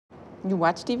You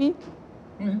watch TV?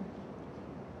 Mm-hmm.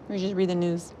 Or you just read the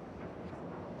news?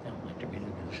 I don't like to read the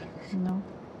news. No.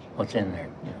 What's in there?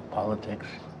 You know, politics,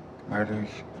 murders,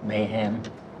 mayhem.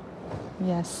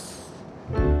 Yes.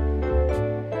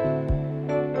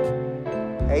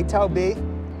 Hey, Toby.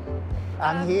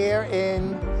 I'm here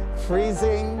in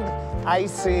freezing,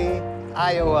 icy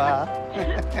Iowa.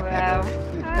 Wow.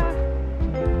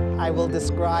 I will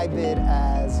describe it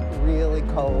as really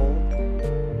cold.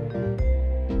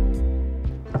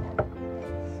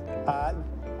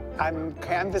 I'm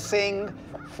canvassing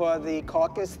for the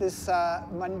caucus this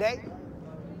Monday.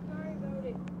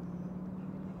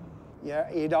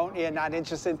 You're not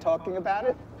interested in talking about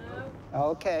it? No.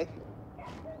 Okay.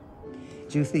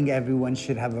 Do you think everyone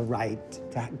should have a right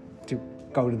to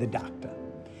go to the doctor?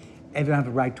 Everyone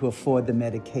have a right to afford the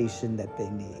medication that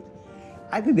they need?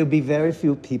 I think there'll be very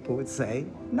few people would say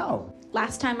no.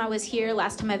 Last time I was here,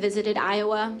 last time I visited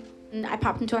Iowa, and I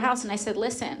popped into a house and I said,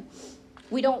 listen,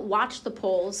 we don't watch the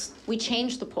polls, we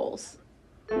change the polls.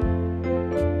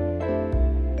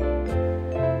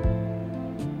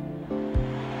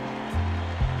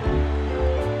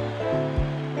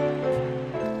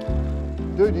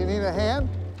 Dude, you need a hand?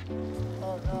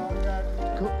 Oh, no, I got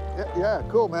it. Cool. Yeah,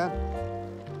 cool, man.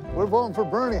 We're voting for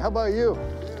Bernie. How about you?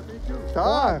 Yeah, me too.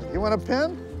 Todd, you want a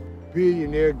pin?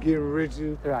 Billionaire getting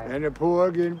richer, and the poor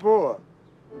getting poor.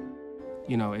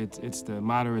 You know, it's the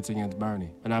moderates against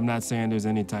Bernie. And I'm not saying there's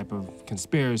any type of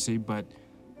conspiracy, but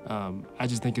I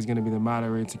just think it's going to be the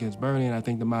moderates against Bernie, and I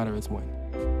think the moderates win.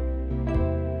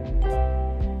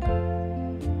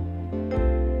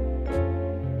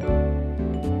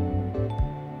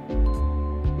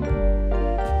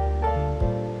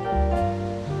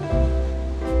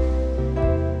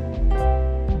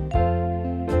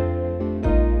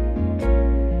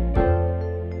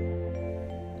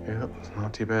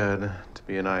 Too bad to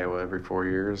be in Iowa every 4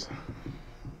 years.